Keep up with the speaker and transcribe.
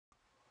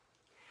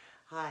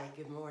Hi,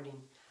 good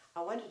morning.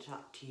 I wanted to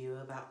talk to you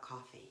about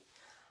coffee.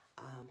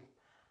 Um,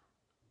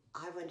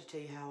 I want to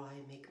tell you how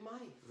I make my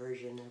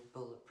version of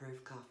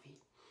bulletproof coffee.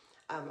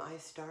 I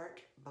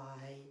start by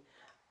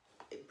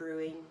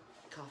brewing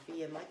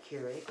coffee in my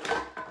Keurig.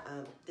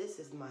 This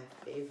is my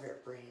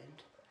favorite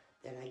brand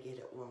that I get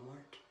at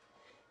Walmart.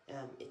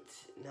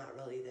 It's not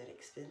really that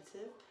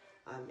expensive.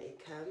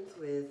 It comes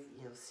with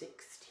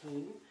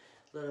 16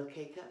 little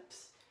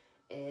K-cups,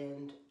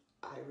 and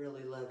I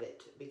really love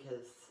it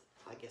because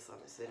I guess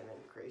I'm a cinnamon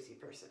crazy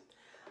person.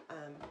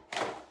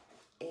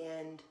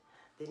 And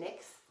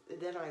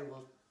then I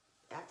will,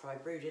 after I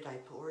brewed it, I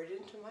pour it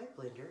into my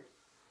blender,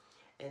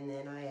 and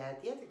then I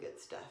add the other good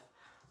stuff.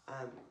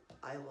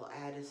 I will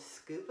add a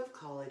scoop of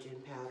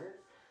collagen powder.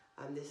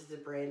 This is the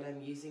brand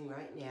I'm using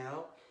right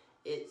now.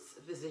 It's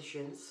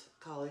Physicians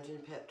Collagen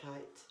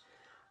Peptides.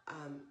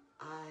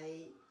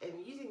 I am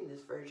using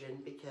this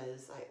version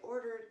because I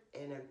ordered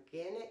an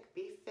organic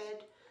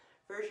beef-fed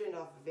version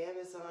off of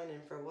Amazon,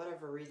 and for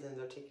whatever reason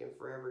they're taking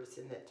forever to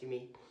send that to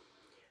me.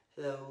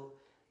 So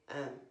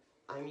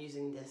I'm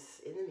using this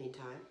in the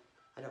meantime.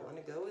 I don't want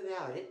to go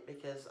without it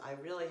because I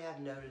really have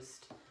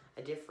noticed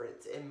a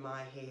difference in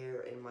my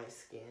hair and my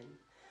skin.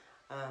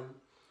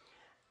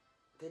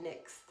 The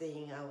next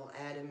thing I will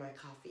add in my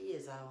coffee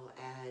is I will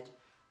add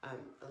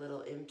a little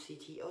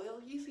MCT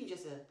oil, usually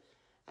just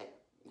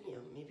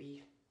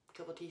maybe a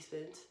couple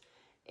teaspoons,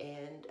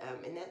 and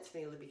that's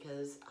mainly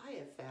because I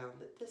have found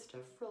that this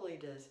stuff really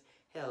does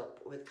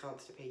help with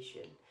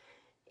constipation,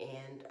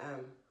 and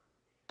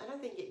I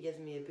think it gives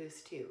me a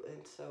boost too.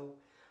 And so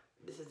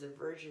this is the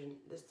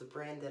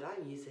brand that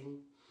I'm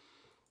using,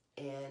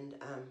 and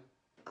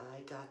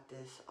I got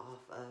this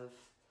off of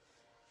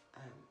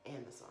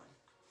Amazon.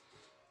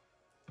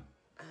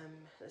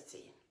 Let's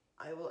see,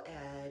 I will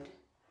add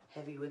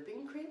heavy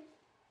whipping cream,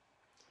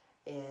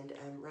 and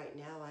right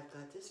now I've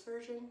got this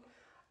version,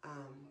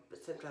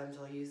 but sometimes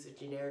I'll use the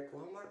generic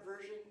Walmart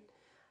version.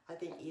 I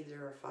think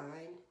either are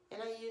fine,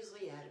 and I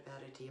usually add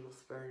about a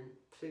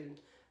tablespoon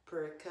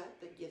per cup.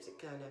 That gives it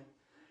kind of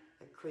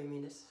a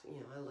creaminess.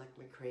 I like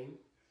my cream.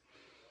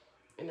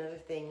 Another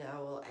thing I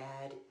will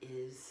add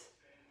is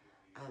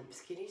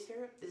skinny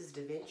syrup. This is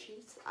Da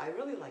Vinci's. I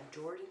really like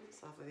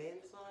Jordan's off of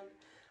Amazon.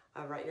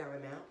 Right now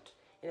I'm out,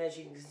 and as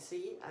you can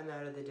see, I'm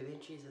out of the Da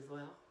Vinci's as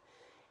well.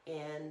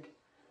 And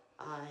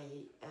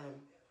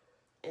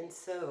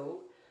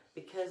so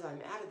because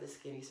I'm out of the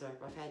skinny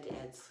syrup, I've had to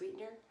add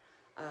sweetener.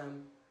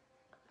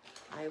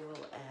 I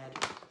will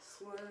add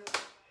Swerve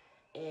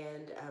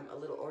and a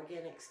little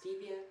organic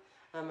stevia.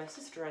 My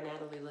sister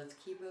Natalie loves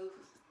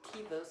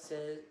Keto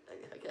says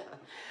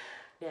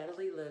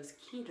Natalie loves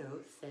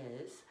Keto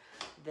says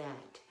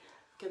that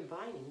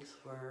combining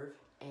Swerve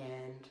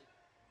and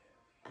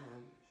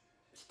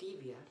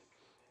stevia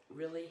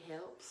really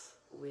helps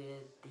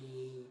with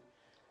the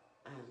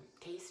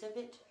taste of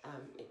it.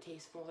 It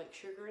tastes more like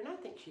sugar, and I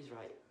think she's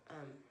right.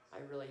 I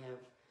really have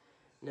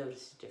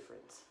noticed a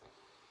difference.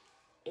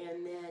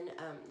 And then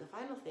the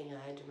final thing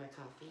I add to my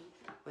coffee,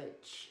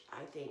 which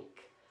I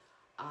think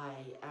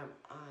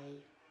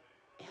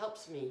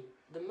helps me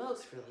the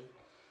most really,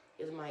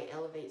 is my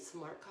Elevate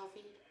Smart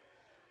Coffee.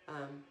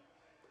 I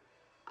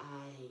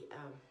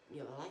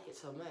like it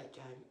so much.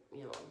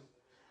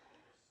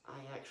 I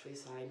actually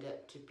signed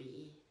up to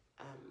be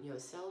a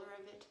seller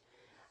of it.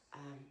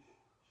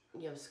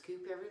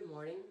 Scoop every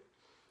morning.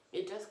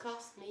 It does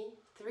cost me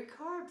 3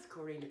 carbs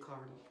according to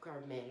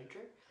Carb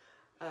Manager,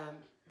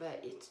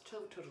 but it's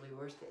totally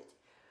worth it.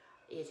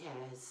 It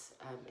has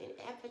an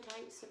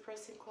appetite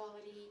suppressing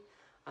quality.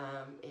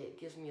 It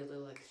gives me a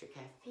little extra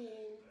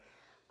caffeine.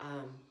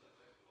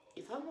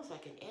 It's almost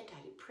like an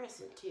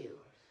antidepressant too.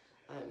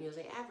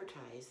 They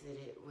advertise that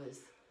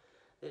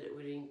it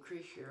would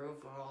increase your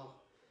overall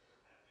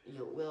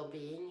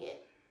well-being.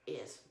 It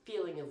is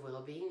feeling of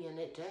well-being, and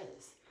it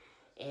does.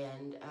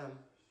 And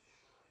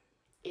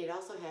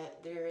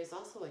there is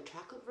also a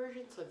chocolate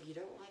version, so if you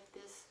don't like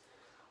this,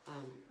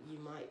 you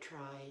might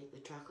try the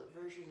chocolate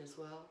version as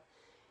well.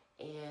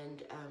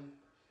 And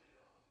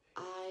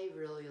I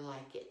really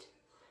like it.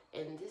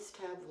 And this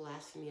tub will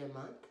last me a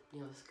month,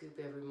 scoop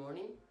every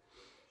morning.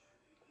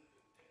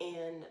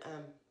 And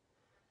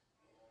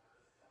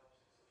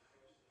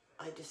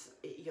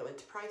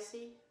it's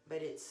pricey,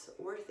 but it's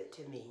worth it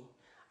to me.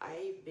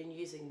 I've been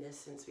using this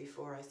since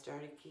before I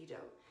started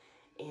keto,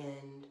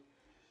 and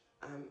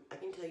I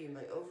can tell you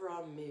my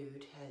overall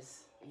mood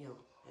has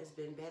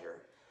been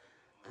better.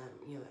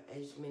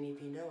 As many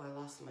of you know, I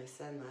lost my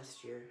son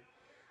last year,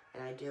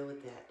 and I deal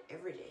with that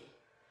every day.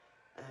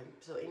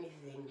 So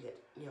anything that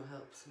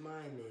helps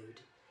my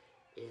mood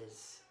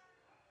is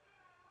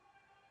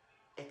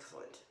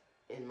excellent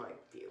in my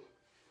view.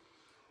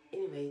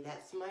 Anyway,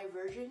 that's my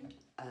version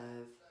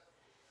of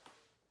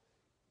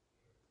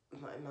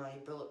my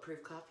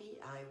bulletproof coffee.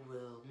 I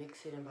will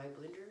mix it in my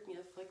blender,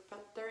 for like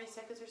about 30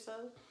 seconds or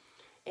so,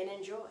 and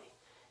enjoy.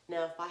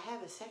 Now, if I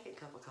have a second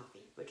cup of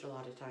coffee, which a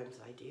lot of times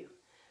I do,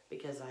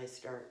 because I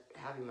start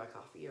having my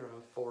coffee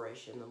around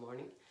 4-ish in the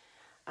morning,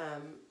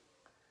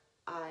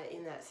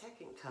 in that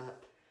second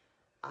cup,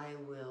 I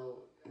will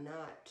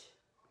not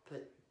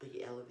put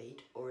the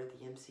Elevate or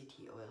the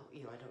MCT oil.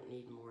 You know, I don't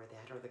need more of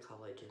that, or the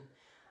collagen.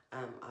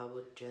 I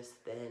will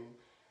just then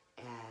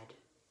add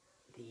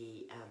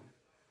the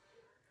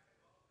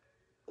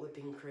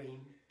whipping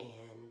cream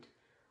and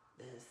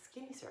the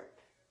skinny syrup,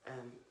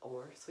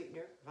 or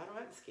sweetener if I don't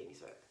have the skinny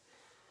syrup.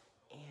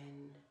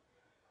 And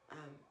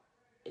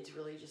it's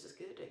really just as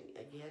good.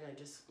 Again, I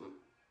just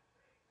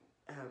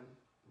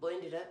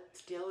blend it up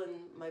still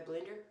in my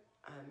blender,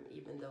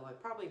 even though I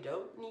probably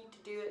don't need to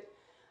do it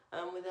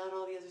without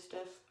all the other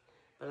stuff,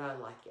 but I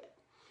like it.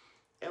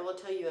 I will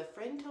tell you, a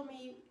friend told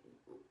me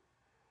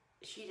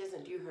she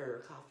doesn't do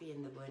her coffee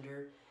in the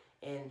blender,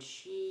 and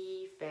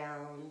she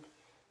found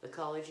the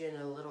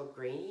collagen a little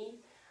grainy.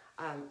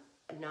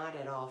 Not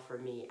at all for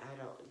me. I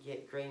don't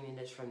get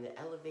graininess from the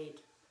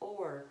Elevate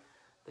or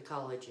the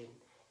collagen,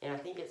 and I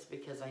think it's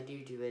because I do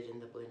it in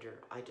the blender.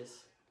 I just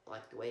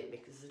like the way it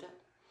mixes it up.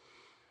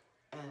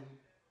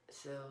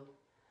 So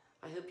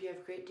I hope you have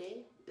a great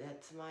day.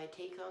 That's my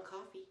take on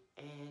coffee,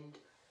 and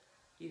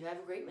you have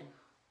a great one.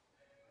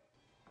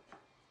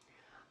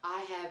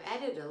 I have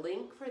added a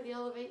link for the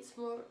Elevate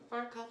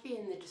Smart Coffee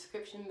in the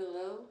description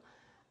below.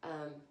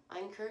 I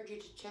encourage you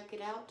to check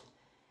it out,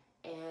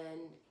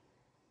 and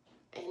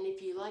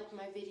if you like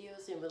my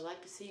videos and would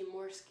like to see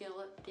more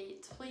skill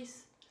updates,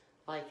 please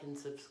like and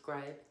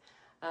subscribe.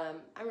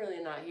 I'm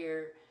really not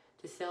here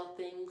to sell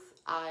things.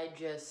 I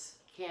just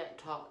can't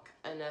talk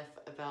enough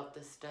about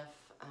this stuff,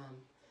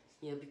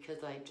 you know,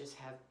 because I just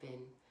have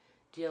been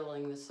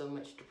dealing with so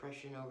much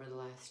depression over the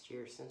last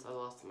year since I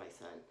lost my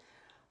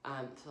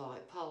son. So I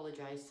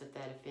apologize if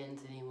that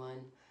offends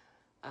anyone.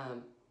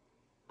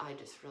 I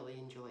just really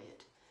enjoy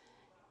it.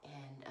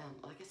 And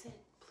like I said,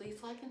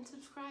 please like and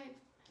subscribe.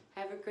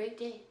 Have a great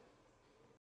day.